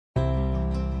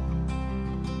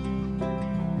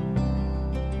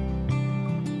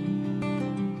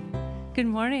Good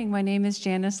morning. My name is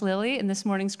Janice Lilly, and this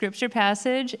morning's scripture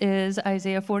passage is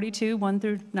Isaiah 42, 1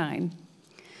 through 9.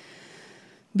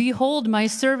 Behold, my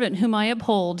servant whom I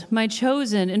uphold, my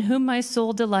chosen in whom my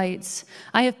soul delights.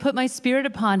 I have put my spirit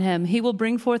upon him. He will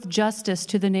bring forth justice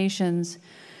to the nations.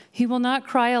 He will not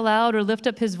cry aloud or lift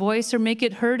up his voice or make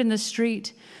it heard in the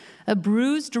street. A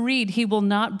bruised reed he will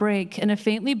not break, and a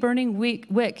faintly burning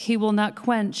wick he will not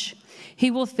quench. He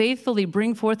will faithfully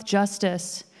bring forth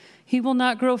justice. He will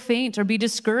not grow faint or be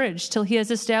discouraged till he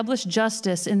has established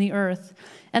justice in the earth,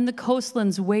 and the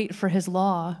coastlands wait for his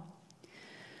law.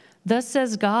 Thus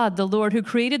says God, the Lord, who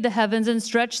created the heavens and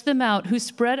stretched them out, who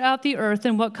spread out the earth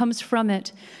and what comes from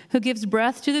it, who gives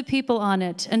breath to the people on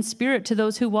it and spirit to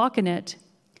those who walk in it.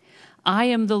 I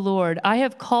am the Lord. I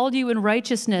have called you in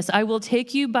righteousness. I will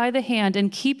take you by the hand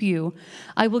and keep you.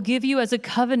 I will give you as a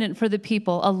covenant for the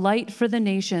people, a light for the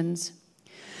nations.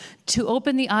 To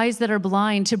open the eyes that are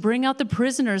blind, to bring out the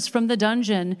prisoners from the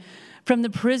dungeon, from the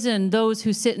prison those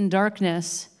who sit in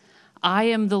darkness. I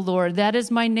am the Lord, that is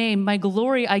my name. My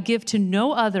glory I give to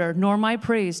no other, nor my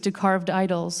praise to carved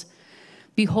idols.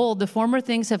 Behold, the former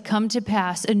things have come to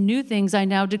pass, and new things I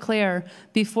now declare.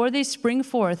 Before they spring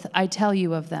forth, I tell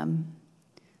you of them.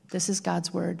 This is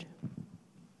God's word.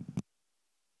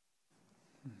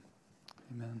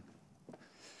 Amen.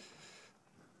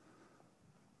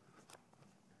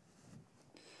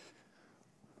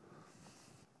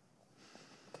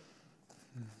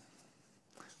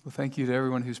 Well, thank you to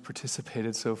everyone who's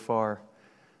participated so far,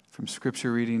 from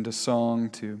scripture reading to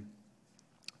song to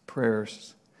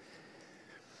prayers.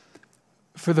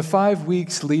 For the 5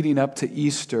 weeks leading up to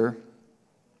Easter,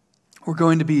 we're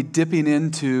going to be dipping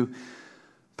into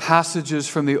passages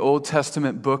from the Old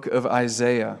Testament book of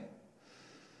Isaiah.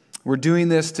 We're doing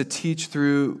this to teach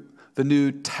through the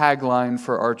new tagline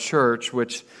for our church,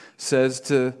 which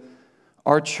says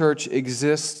our church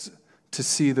exists to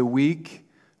see the weak,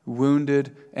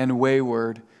 wounded, and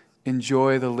wayward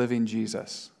enjoy the living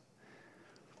Jesus.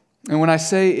 And when I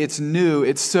say it's new,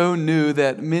 it's so new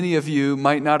that many of you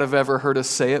might not have ever heard us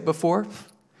say it before.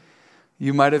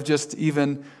 You might have just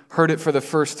even heard it for the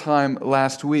first time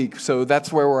last week. So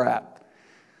that's where we're at.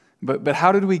 But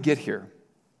how did we get here?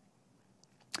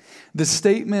 The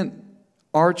statement,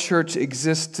 our church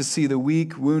exists to see the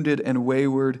weak, wounded, and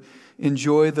wayward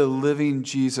enjoy the living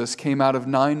Jesus, came out of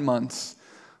 9 months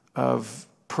of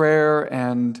prayer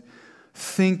and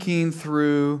thinking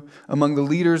through among the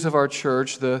leaders of our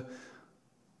church,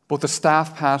 both the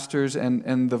staff pastors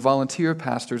and the volunteer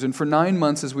pastors. And for 9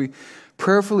 months, as we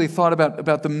prayerfully thought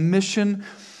about the mission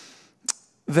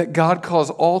that God calls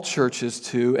all churches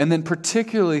to, and then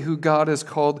particularly who God has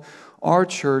called our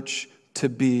church to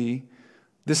be,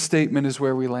 this statement is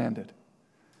where we landed.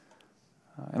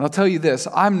 And I'll tell you this,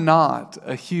 I'm not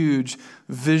a huge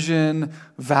vision,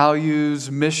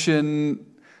 values, mission,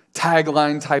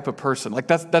 tagline type of person. Like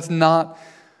that's not,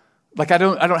 like I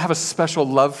don't have a special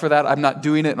love for that. I'm not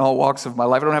doing it in all walks of my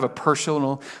life. I don't have a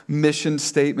personal mission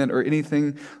statement or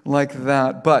anything like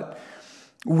that. But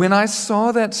when I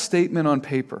saw that statement on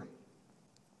paper,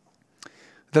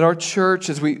 that our church,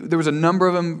 there was a number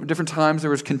of them, different times,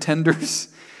 there was contenders,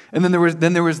 and then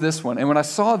there was this one. And when I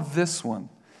saw this one,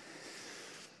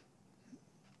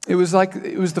 it was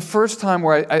the first time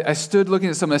where I stood looking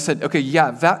at something and I said, okay, yeah,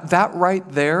 that right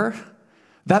there,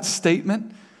 that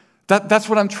statement, that's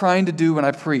what I'm trying to do when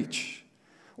I preach,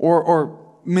 or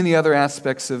many other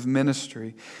aspects of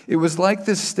ministry. It was like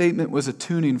this statement was a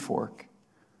tuning fork.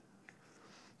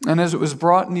 And as it was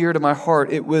brought near to my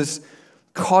heart, it was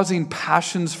causing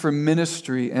passions for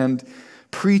ministry and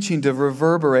preaching to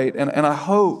reverberate. And I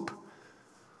hope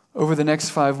over the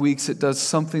next 5 weeks it does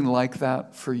something like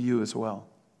that for you as well.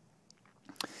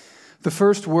 The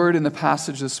first word in the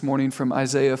passage this morning from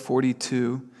Isaiah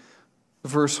 42,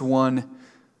 verse 1,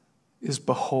 is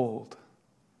behold.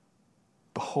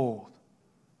 Behold.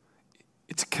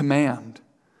 It's a command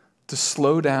to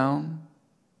slow down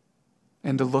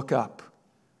and to look up.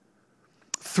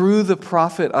 Through the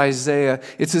prophet Isaiah,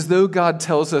 it's as though God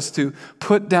tells us to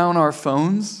put down our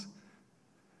phones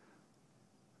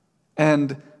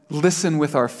and listen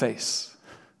with our face.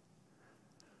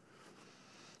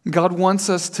 God wants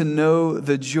us to know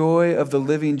the joy of the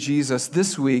living Jesus.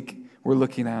 This week we're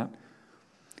looking at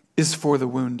is for the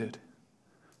wounded.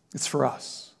 It's for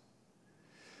us.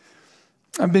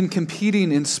 I've been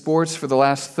competing in sports for the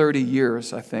last 30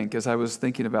 years, I think, as I was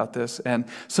thinking about this. And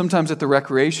sometimes at the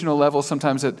recreational level,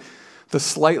 sometimes at the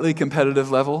slightly competitive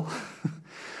level.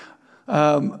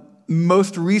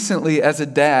 Most recently as a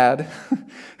dad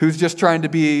who's just trying to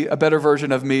be a better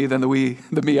version of me than the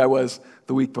me I was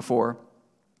the week before.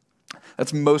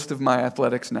 That's most of my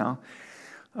athletics now.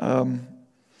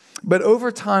 But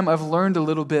over time, I've learned a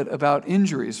little bit about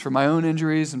injuries, from my own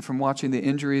injuries and from watching the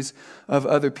injuries of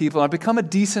other people. I've become a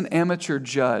decent amateur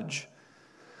judge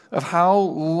of how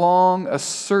long a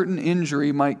certain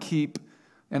injury might keep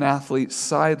an athlete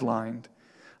sidelined.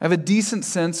 I have a decent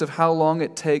sense of how long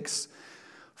it takes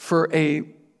for a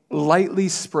lightly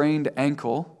sprained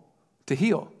ankle to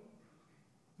heal.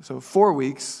 So 4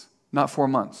 weeks, not 4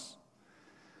 months.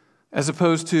 As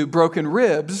opposed to broken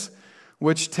ribs,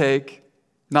 which take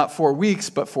not 4 weeks,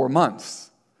 but 4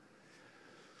 months.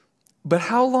 But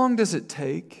how long does it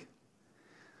take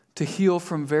to heal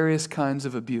from various kinds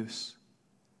of abuse?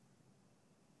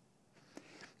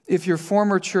 If your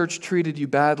former church treated you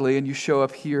badly and you show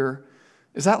up here,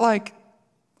 is that like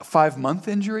a 5-month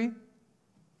injury?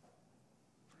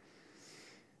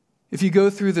 If you go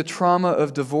through the trauma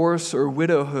of divorce or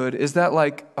widowhood, is that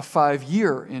like a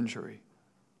 5-year injury?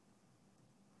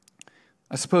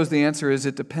 I suppose the answer is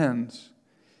it depends.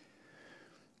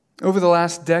 Over the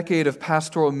last decade of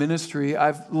pastoral ministry,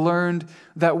 I've learned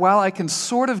that while I can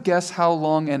sort of guess how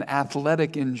long an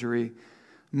athletic injury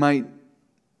might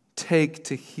take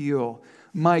to heal,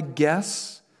 my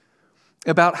guess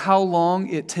about how long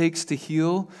it takes to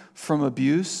heal from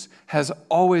abuse has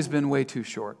always been way too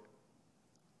short.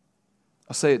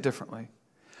 I'll say it differently.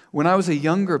 When I was a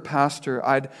younger pastor,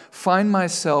 I'd find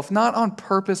myself, not on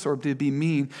purpose or to be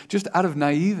mean, just out of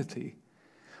naivety,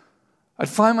 I'd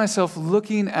find myself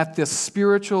looking at the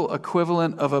spiritual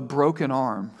equivalent of a broken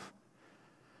arm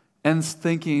and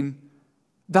thinking,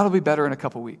 that'll be better in a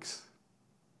couple weeks.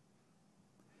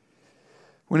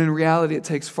 When in reality, it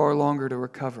takes far longer to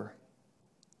recover.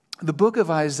 The book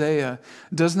of Isaiah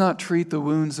does not treat the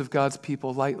wounds of God's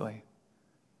people lightly.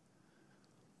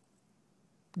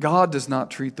 God does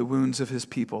not treat the wounds of his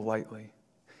people lightly.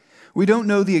 We don't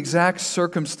know the exact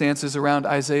circumstances around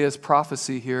Isaiah's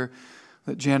prophecy here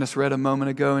that Janice read a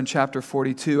moment ago in chapter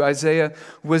 42. Isaiah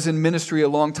was in ministry a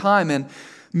long time, and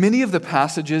many of the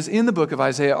passages in the book of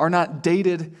Isaiah are not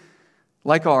dated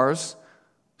like ours,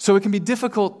 so it can be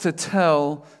difficult to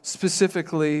tell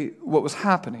specifically what was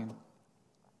happening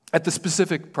at the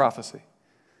specific prophecy.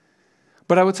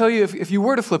 But I will tell you, if you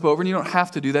were to flip over, and you don't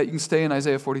have to do that, you can stay in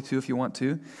Isaiah 42 if you want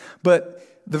to, but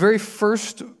the very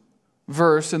first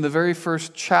verse in the very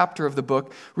first chapter of the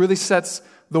book really sets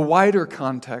the wider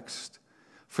context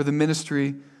for the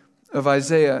ministry of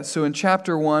Isaiah. So in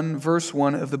chapter 1, verse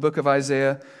 1 of the book of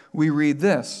Isaiah, we read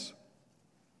this: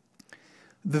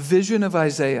 "The vision of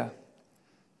Isaiah,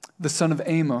 the son of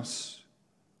Amos,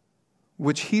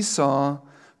 which he saw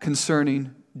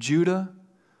concerning Judah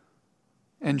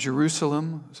and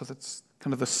Jerusalem," so that's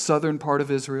kind of the southern part of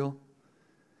Israel,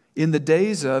 "in the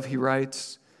days of," he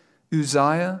writes,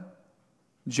 "Uzziah,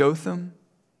 Jotham,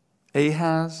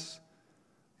 Ahaz,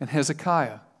 and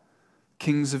Hezekiah,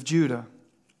 kings of Judah."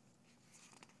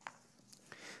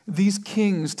 These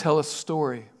kings tell a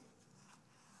story.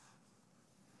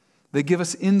 They give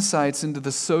us insights into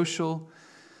the social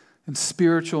and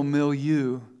spiritual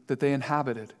milieu that they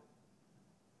inhabited.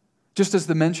 Just as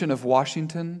the mention of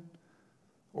Washington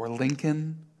or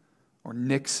Lincoln or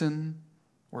Nixon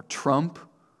or Trump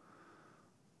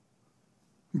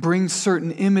brings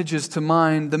certain images to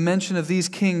mind, the mention of these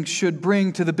kings should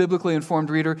bring to the biblically informed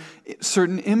reader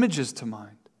certain images to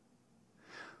mind.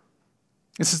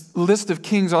 This list of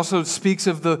kings also speaks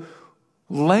of the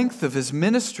length of his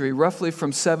ministry, roughly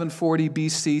from 740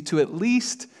 BC to at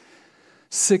least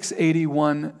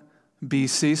 681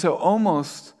 BC, so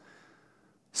almost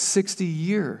 60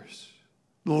 years.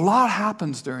 A lot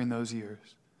happens during those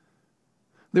years.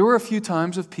 There were a few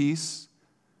times of peace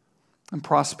and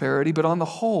prosperity, but on the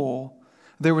whole,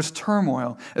 there was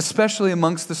turmoil, especially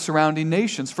amongst the surrounding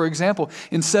nations. For example,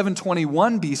 in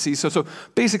 721 BC, so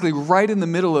basically right in the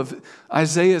middle of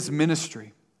Isaiah's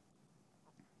ministry,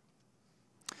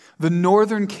 the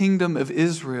northern kingdom of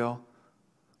Israel,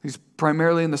 he's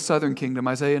primarily in the southern kingdom,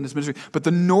 Isaiah and his ministry, but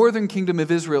the northern kingdom of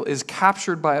Israel is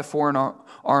captured by a foreign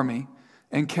army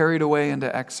and carried away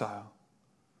into exile.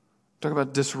 Talk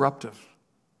about disruptive.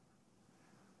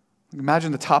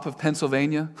 Imagine the top of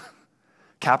Pennsylvania,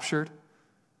 captured,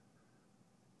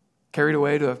 carried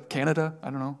away to Canada, I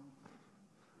don't know.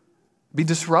 Be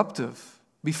disruptive.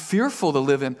 Be fearful to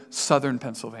live in southern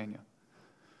Pennsylvania.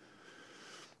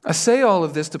 I say all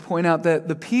of this to point out that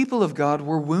the people of God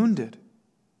were wounded.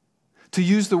 To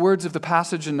use the words of the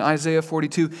passage in Isaiah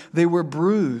 42, they were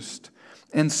bruised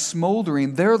and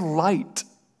smoldering. Their light,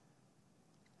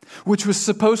 which was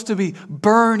supposed to be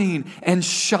burning and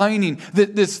shining,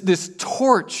 this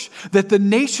torch that the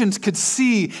nations could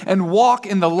see and walk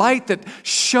in the light that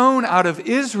shone out of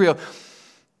Israel,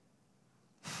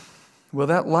 Well,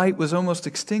 that light was almost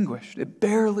extinguished. It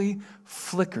barely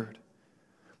flickered.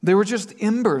 There were just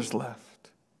embers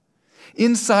left.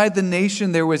 Inside the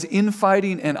nation, there was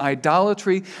infighting and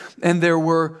idolatry, and there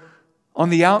were, on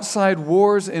the outside,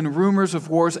 wars and rumors of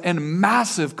wars and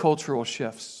massive cultural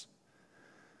shifts.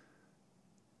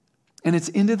 And it's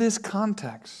into this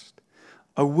context,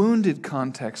 a wounded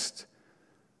context,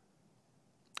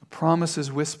 a promise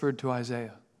is whispered to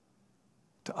Isaiah,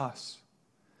 to us.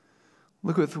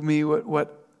 Look with me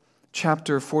what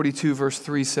chapter 42, verse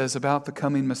 3 says about the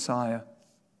coming Messiah.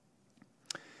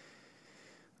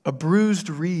 A bruised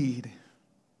reed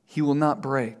he will not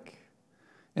break,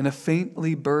 and a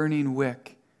faintly burning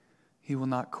wick he will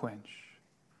not quench.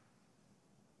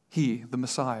 He, the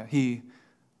Messiah, he,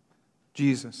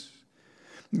 Jesus.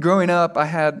 Growing up, I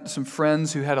had some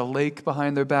friends who had a lake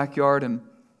behind their backyard, and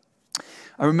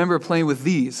I remember playing with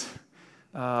these.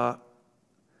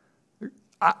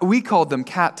 We called them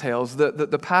cattails.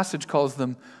 The passage calls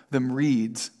them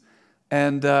reeds.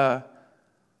 And,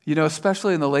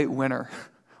 especially in the late winter,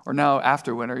 or now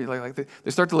after winter,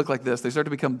 they start to look like this. They start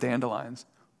to become dandelions.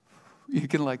 You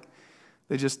can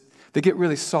they get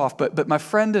really soft. But my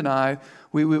friend and I,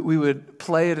 we would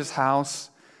play at his house,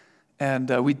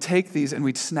 and we'd take these and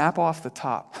we'd snap off the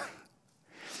top.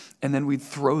 And then we'd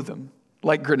throw them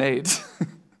like grenades.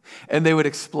 And they would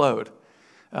explode.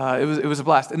 It was a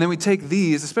blast. And then we'd take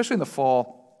these, especially in the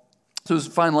fall. So it was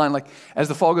a fine line. Like, as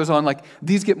the fall goes on,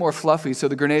 these get more fluffy, so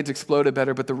the grenades exploded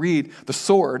better, but the reed, the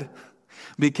sword,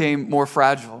 became more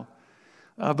fragile.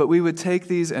 But we would take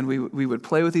these and we would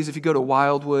play with these. If you go to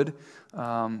Wildwood,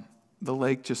 the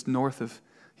lake just north of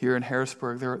here in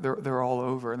Harrisburg, they're all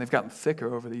over, and they've gotten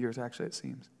thicker over the years, actually, it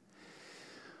seems.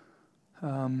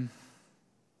 And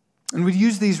we'd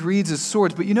use these reeds as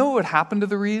swords, but you know what would happen to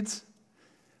the reeds?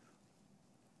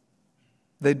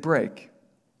 They'd break.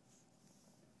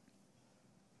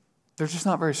 They're just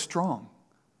not very strong.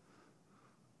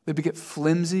 They'd get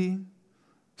flimsy,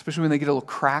 especially when they get a little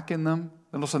crack in them.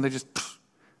 And all of a sudden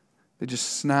they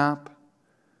just snap.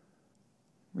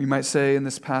 We might say in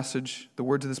this passage, the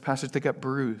words of this passage, they got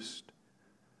bruised.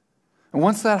 And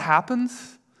once that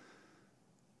happens,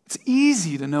 it's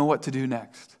easy to know what to do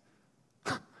next.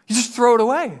 You just throw it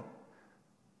away.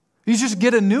 You just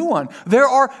get a new one. There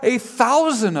are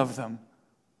 1,000 of them.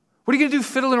 What are you going to do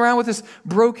fiddling around with this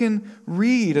broken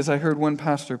reed, as I heard one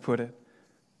pastor put it?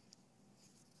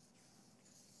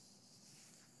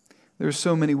 There are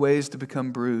so many ways to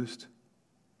become bruised.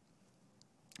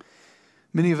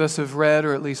 Many of us have read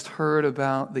or at least heard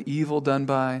about the evil done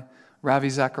by Ravi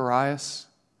Zacharias.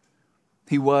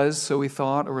 He was, so we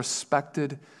thought, a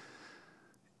respected,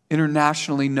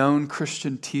 internationally known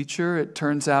Christian teacher. It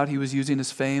turns out he was using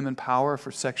his fame and power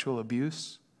for sexual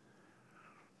abuse.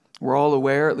 We're all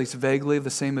aware, at least vaguely, of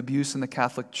the same abuse in the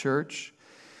Catholic Church,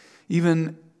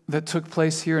 even that took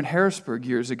place here in Harrisburg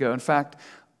years ago. In fact,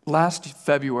 last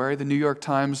February, the New York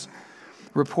Times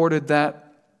reported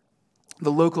that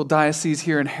the local diocese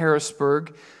here in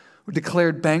Harrisburg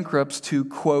declared bankrupts to,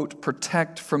 quote,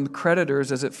 protect from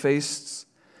creditors as it faced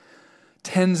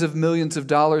tens of millions of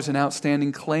dollars in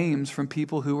outstanding claims from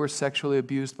people who were sexually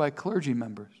abused by clergy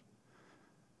members.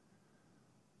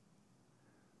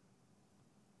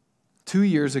 2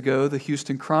 years ago, the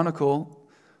Houston Chronicle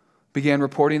began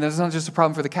reporting that it's not just a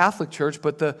problem for the Catholic Church,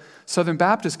 but the Southern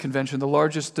Baptist Convention, the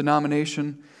largest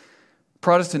denomination,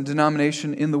 Protestant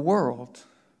denomination in the world.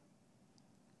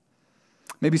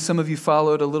 Maybe some of you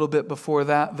followed a little bit before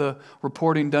that the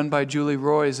reporting done by Julie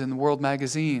Roys in World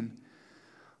Magazine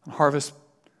on Harvest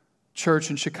Church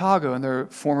in Chicago and their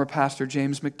former pastor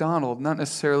James McDonald. Not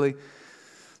necessarily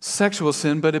sexual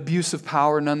sin, but abuse of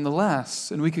power nonetheless.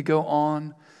 And we could go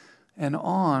on and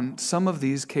on. Some of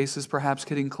these cases perhaps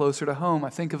getting closer to home. I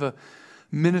think of a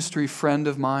ministry friend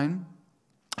of mine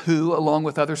who, along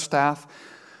with other staff,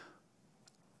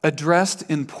 addressed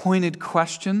in pointed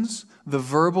questions the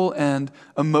verbal and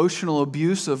emotional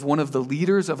abuse of one of the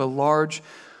leaders of a large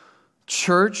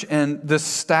church, and the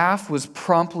staff was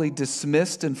promptly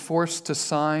dismissed and forced to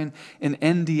sign an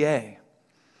NDA,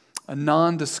 a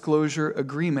non-disclosure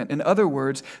agreement. In other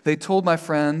words, they told my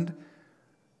friend,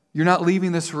 "You're not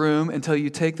leaving this room until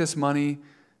you take this money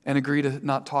and agree to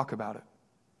not talk about it."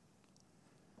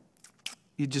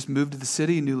 He just moved to the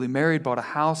city, newly married, bought a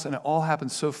house, and it all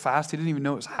happened so fast he didn't even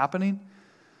know it was happening.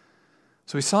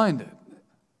 So he signed it.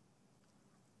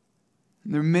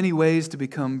 And there are many ways to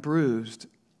become bruised.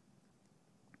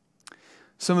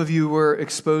 Some of you were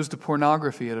exposed to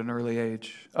pornography at an early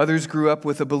age. Others grew up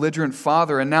with a belligerent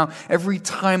father, and now every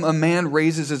time a man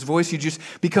raises his voice, you just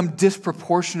become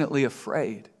disproportionately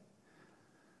afraid.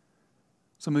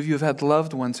 Some of you have had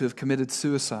loved ones who have committed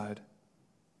suicide.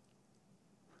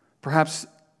 Perhaps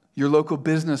your local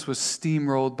business was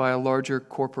steamrolled by a larger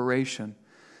corporation.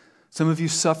 Some of you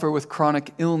suffer with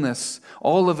chronic illness.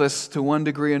 All of us, to one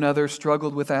degree or another,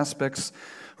 struggled with aspects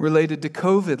related to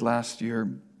COVID last year.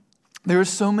 There are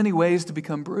so many ways to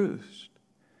become bruised.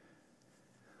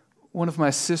 One of my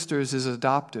sisters is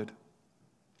adopted.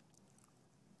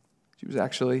 She was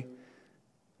actually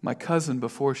my cousin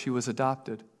before she was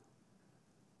adopted.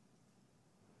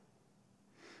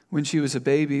 When she was a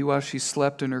baby, while she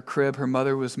slept in her crib, her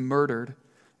mother was murdered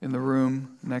in the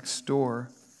room next door.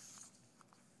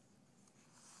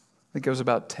 I think I was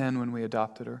about 10 when we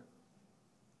adopted her.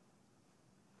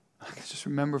 I can just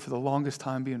remember for the longest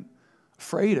time being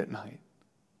afraid at night.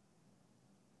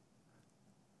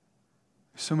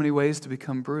 There's so many ways to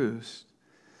become bruised.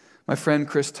 My friend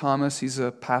Chris Thomas, he's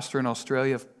a pastor in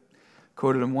Australia. I've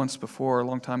quoted him once before, a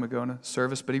long time ago in a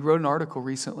service, but he wrote an article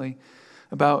recently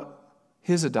about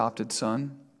his adopted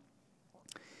son.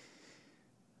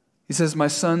 He says, "My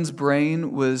son's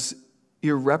brain was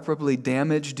irreparably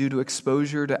damaged due to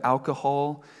exposure to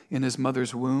alcohol in his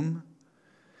mother's womb.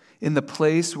 In the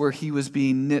place where he was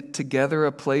being knit together,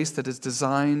 a place that is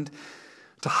designed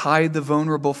to hide the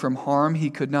vulnerable from harm, he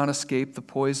could not escape the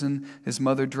poison his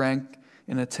mother drank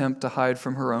in an attempt to hide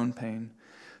from her own pain.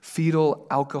 Fetal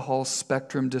alcohol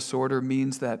spectrum disorder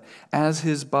means that as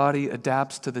his body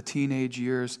adapts to the teenage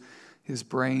years, his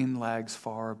brain lags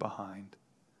far behind."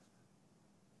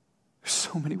 There's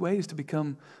so many ways to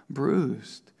become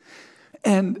bruised.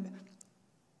 And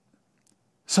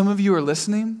some of you are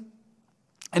listening,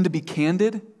 and to be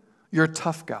candid, you're a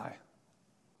tough guy.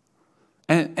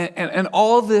 And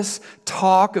all this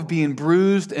talk of being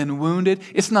bruised and wounded,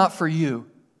 it's not for you.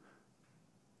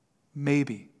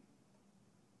 Maybe.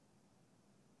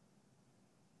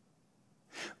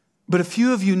 But a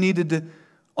few of you needed to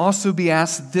also be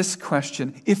asked this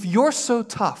question. If you're so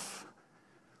tough,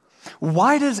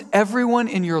 why does everyone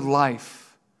in your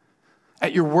life,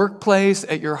 at your workplace,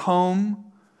 at your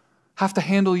home, have to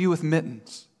handle you with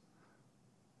mittens?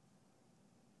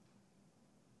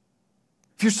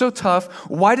 If you're so tough,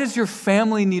 why does your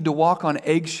family need to walk on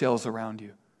eggshells around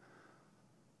you?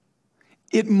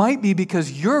 It might be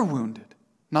because you're wounded,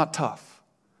 not tough.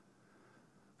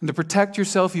 And to protect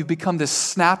yourself, you've become this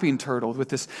snapping turtle with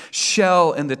this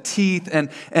shell and the teeth, and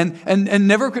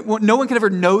no one can ever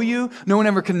know you. No one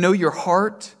ever can know your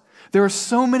heart. There are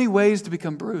so many ways to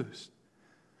become bruised.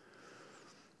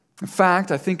 In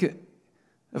fact, I think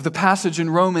of the passage in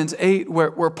Romans 8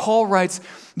 where Paul writes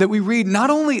that we read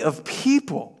not only of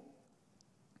people,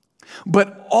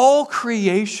 but all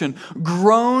creation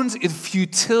groans in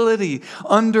futility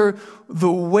under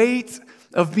the weight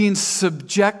of being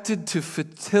subjected to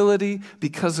futility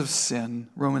because of sin.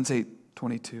 Romans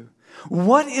 8:22.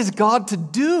 What is God to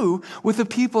do with a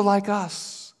people like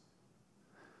us?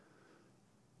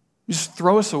 Just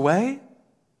throw us away?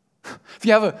 If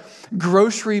you have a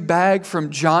grocery bag from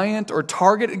Giant or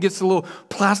Target, it gets a little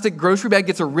plastic grocery bag,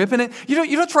 gets a rip in it, you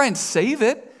don't try and save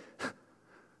it.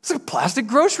 It's like a plastic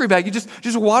grocery bag. You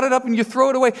just wad it up and you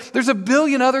throw it away. There's a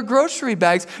billion other grocery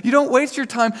bags. You don't waste your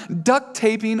time duct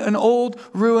taping an old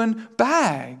ruined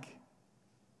bag.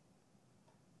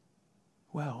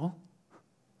 Well,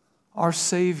 our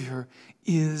Savior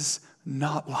is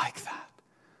not like that.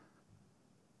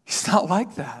 He's not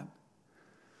like that.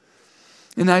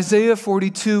 In Isaiah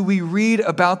 42, we read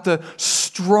about the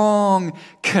strong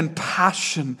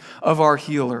compassion of our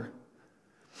healer.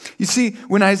 You see,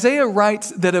 when Isaiah writes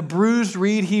that a bruised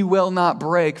reed he will not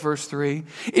break, verse 3,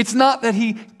 it's not that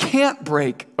he can't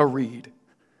break a reed.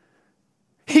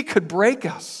 He could break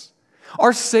us.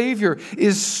 Our Savior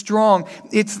is strong.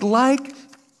 It's like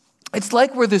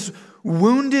we're this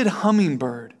wounded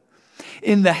hummingbird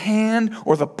in the hand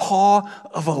or the paw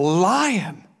of a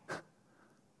lion.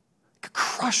 It could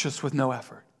crush us with no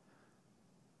effort.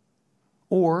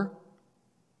 Or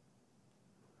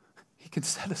He can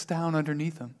set us down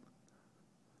underneath Him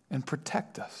and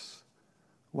protect us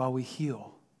while we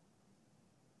heal,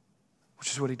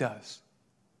 which is what He does.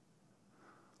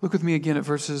 Look with me again at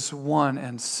verses 1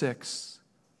 and 6.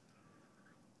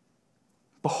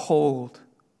 Behold,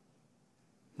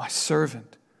 my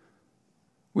servant.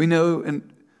 We know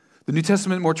in the New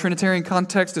Testament, more Trinitarian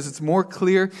context, as it's more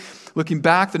clear. Looking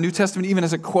back, the New Testament, even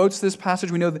as it quotes this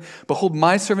passage, we know that, behold,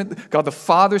 my servant, God the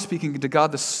Father speaking to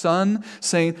God the Son,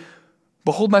 saying,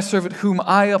 behold, my servant whom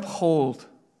I uphold,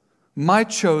 my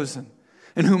chosen,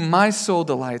 in whom my soul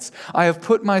delights. I have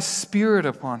put my spirit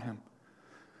upon him.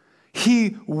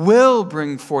 He will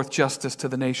bring forth justice to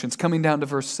the nations. Coming down to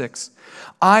verse 6.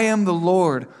 I am the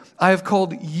Lord. I have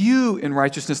called you in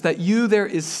righteousness. That you there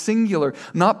is singular,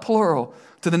 not plural.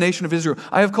 to the nation of Israel,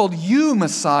 I have called you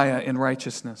Messiah in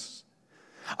righteousness.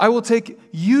 I will take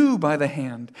you by the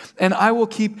hand, and I will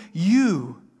keep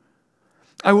you.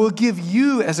 I will give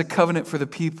you as a covenant for the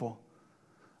people,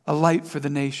 a light for the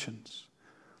nations.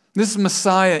 This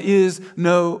Messiah is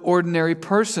no ordinary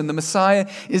person. The Messiah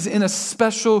is in a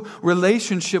special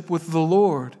relationship with the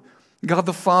Lord, God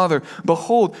the Father.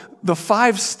 Behold, the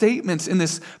 5 statements in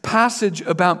this passage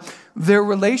about their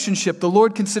relationship. The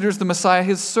Lord considers the Messiah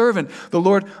his servant. The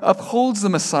Lord upholds the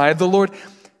Messiah. The Lord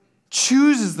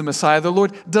chooses the Messiah. The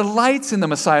Lord delights in the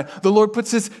Messiah. The Lord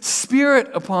puts his Spirit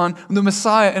upon the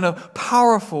Messiah in a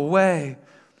powerful way.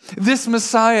 This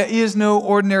Messiah is no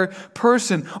ordinary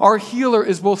person. Our healer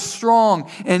is both strong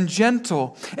and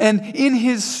gentle. And in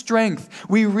his strength,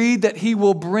 we read that he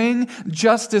will bring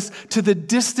justice to the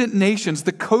distant nations,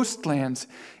 the coastlands,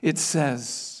 it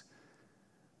says,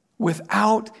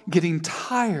 without getting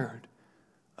tired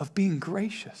of being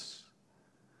gracious.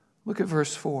 Look at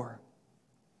verse 4.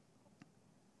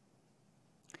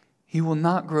 He will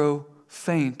not grow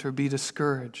faint or be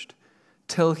discouraged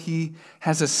till he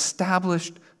has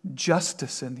established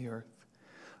justice in the earth.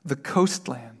 The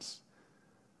coastlands,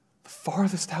 the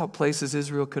farthest out places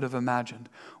Israel could have imagined,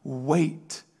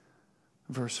 wait,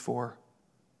 verse 4,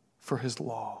 for his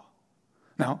law.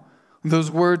 Now,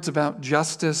 those words about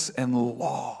justice and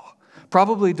law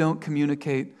probably don't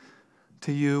communicate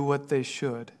to you what they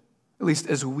should, at least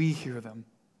as we hear them.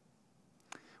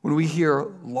 When we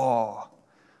hear law,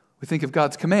 we think of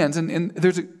God's commands, and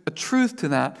there's a truth to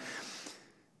that.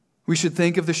 We should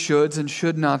think of the shoulds and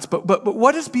should nots. But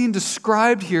what is being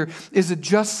described here is a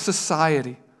just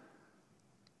society.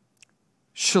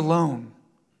 Shalom.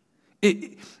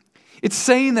 It's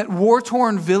saying that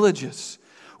war-torn villages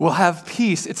will have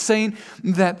peace. It's saying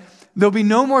that there'll be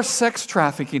no more sex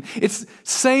trafficking. It's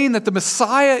saying that the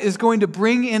Messiah is going to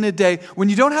bring in a day when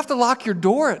you don't have to lock your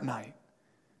door at night.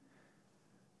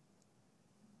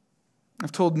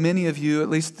 I've told many of you,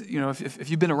 at least, if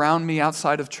you've been around me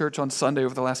outside of church on Sunday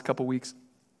over the last couple weeks,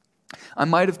 I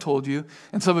might have told you,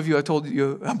 and some of you, I told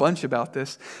you a bunch about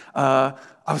this. I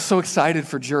was so excited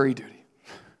for jury duty.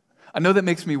 I know that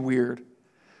makes me weird.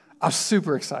 I was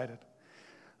super excited.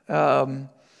 And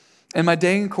my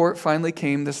day in court finally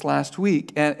came this last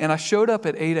week, and I showed up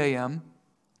at 8 a.m.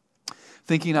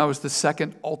 thinking I was the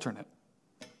second alternate,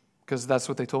 because that's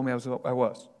what they told me I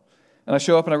was. And I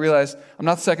show up and I realize I'm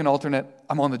not the second alternate,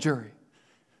 I'm on the jury.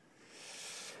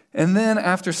 And then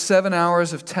after 7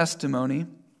 hours of testimony,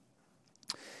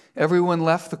 everyone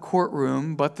left the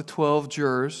courtroom but the 12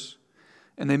 jurors,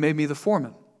 and they made me the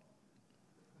foreman.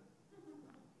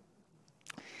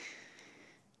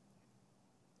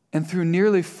 And through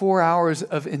nearly 4 hours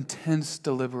of intense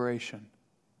deliberation,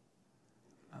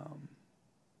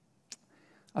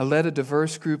 I led a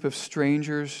diverse group of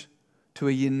strangers to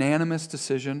a unanimous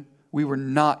decision. We were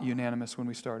not unanimous when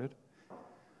we started.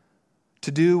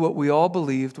 To do what we all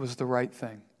believed was the right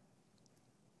thing.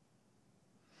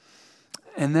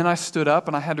 And then I stood up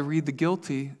and I had to read the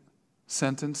guilty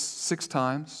sentence 6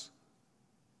 times.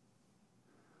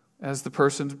 As the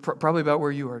person, probably about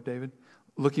where you are, David,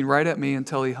 looking right at me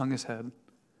until he hung his head.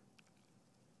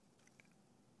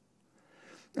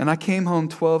 And I came home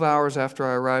 12 hours after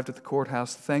I arrived at the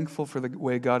courthouse, thankful for the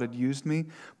way God had used me,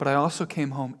 but I also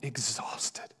came home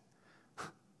exhausted.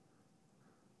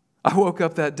 I woke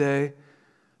up the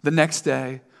next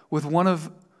day, with one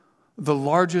of the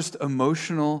largest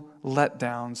emotional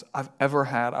letdowns I've ever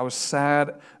had. I was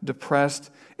sad,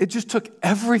 depressed. It just took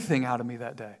everything out of me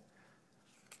that day.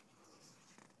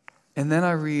 And then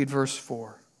I read verse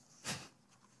 4,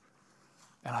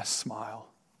 and I smile.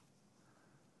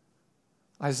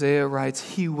 Isaiah writes,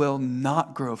 he will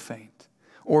not grow faint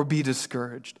or be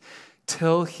discouraged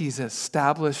till he's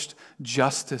established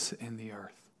justice in the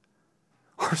earth.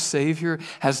 Our Savior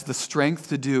has the strength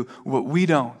to do what we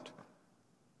don't.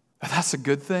 That's a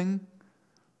good thing.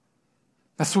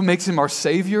 That's what makes him our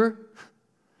Savior.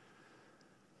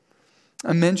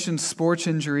 I mentioned sports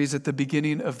injuries at the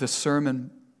beginning of the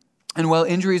sermon. And while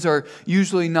injuries are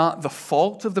usually not the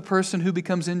fault of the person who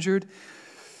becomes injured,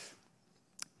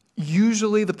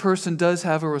 usually the person does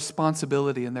have a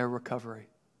responsibility in their recovery.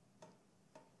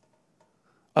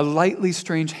 A lightly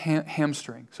strained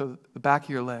hamstring, so the back of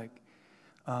your leg,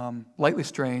 lightly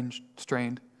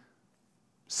strained,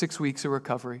 6 weeks of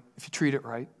recovery if you treat it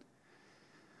right.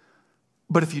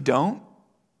 But if you don't,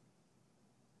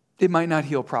 it might not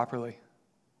heal properly.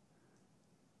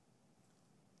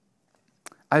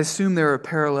 I assume there are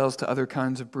parallels to other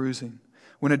kinds of bruising.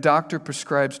 When a doctor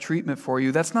prescribes treatment for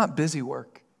you, that's not busy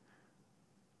work.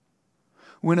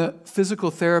 When a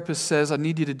physical therapist says, I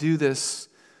need you to do this,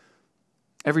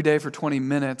 every day for 20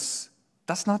 minutes,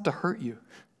 that's not to hurt you.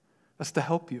 That's to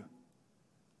help you.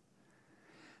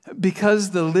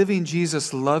 Because the living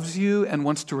Jesus loves you and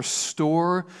wants to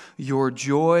restore your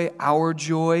joy, our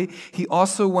joy, he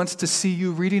also wants to see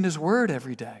you reading his word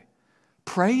every day,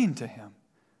 praying to him,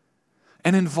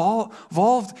 and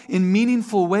involved in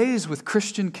meaningful ways with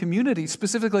Christian community,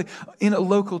 specifically in a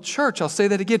local church. I'll say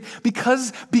that again.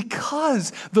 Because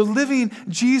the living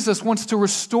Jesus wants to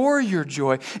restore your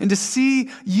joy and to see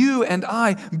you and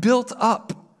I built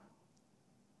up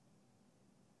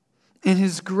in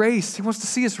his grace. He wants to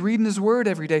see us reading his word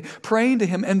every day, praying to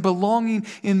him, and belonging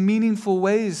in meaningful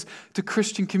ways to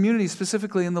Christian community,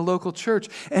 specifically in the local church.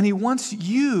 And he wants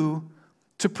you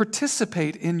to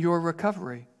participate in your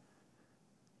recovery.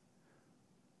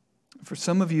 For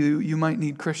some of you, you might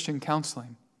need Christian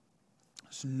counseling.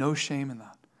 There's no shame in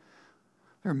that.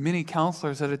 There are many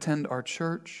counselors that attend our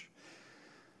church.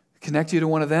 Connect you to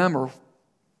one of them or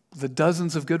the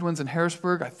dozens of good ones in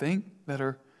Harrisburg, I think, that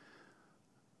are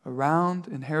around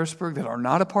in Harrisburg that are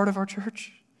not a part of our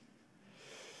church.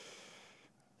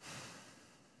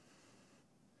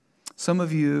 Some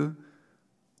of you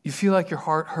feel like your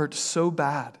heart hurts so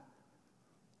bad.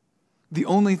 The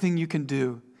only thing you can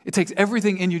do, it takes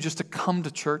everything in you just to come to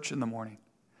church in the morning.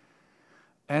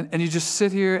 And you just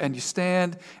sit here and you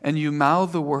stand and you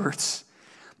mouth the words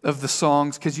of the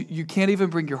songs because you can't even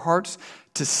bring your hearts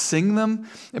to sing them,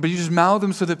 but you just mouth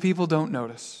them so that people don't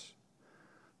notice.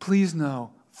 Please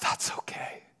know, that's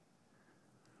okay.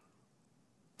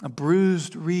 A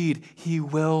bruised reed he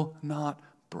will not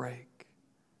break.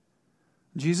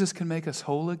 Jesus can make us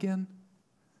whole again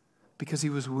because he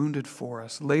was wounded for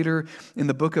us. Later in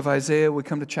the book of Isaiah, we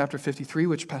come to chapter 53,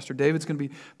 which Pastor David's going to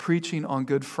be preaching on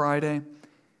Good Friday.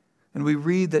 And we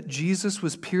read that Jesus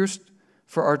was pierced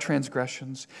for our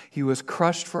transgressions. He was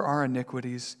crushed for our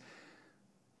iniquities.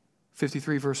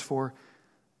 53 verse 4,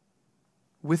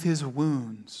 with his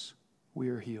wounds we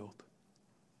are healed.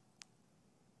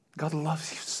 God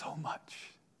loves you so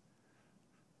much.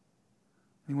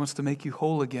 He wants to make you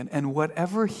whole again. And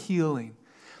whatever healing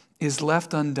is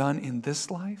left undone in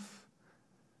this life,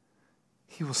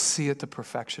 he will see it to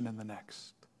perfection in the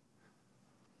next.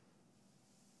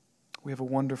 We have a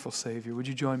wonderful Savior. Would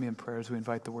you join me in prayer as we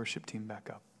invite the worship team back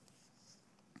up?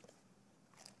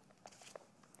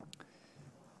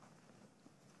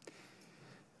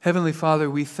 Heavenly Father,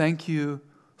 we thank you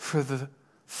for the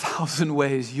 1,000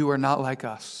 ways you are not like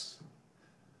us.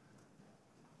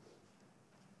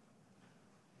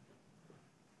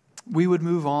 We would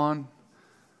move on,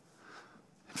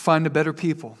 find a better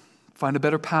people, find a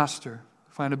better pastor,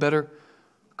 find a better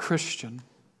Christian.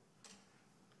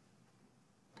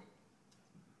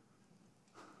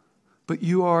 But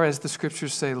you are, as the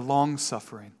scriptures say,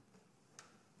 long-suffering.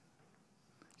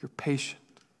 You're patient.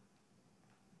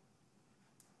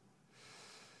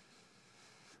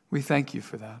 We thank you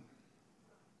for that.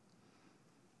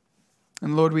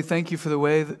 And Lord, we thank you for the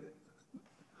way that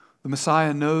the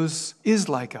Messiah is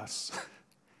like us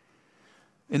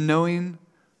in knowing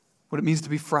what it means to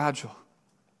be fragile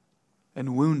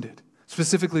and wounded,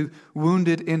 specifically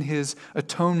wounded in his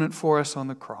atonement for us on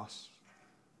the cross.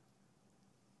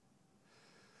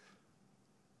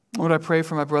 Lord, I pray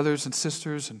for my brothers and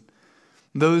sisters and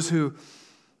those who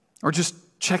are just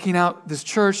checking out this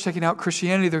church, checking out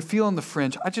Christianity, they're feeling the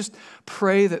fringe. I just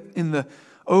pray that in the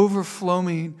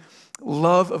overflowing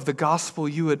love of the gospel,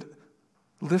 you would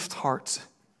lift hearts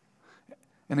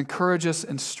and encourage us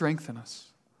and strengthen us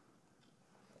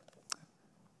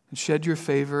and shed your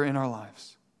favor in our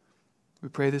lives. We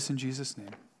pray this in Jesus' name.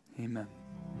 Amen.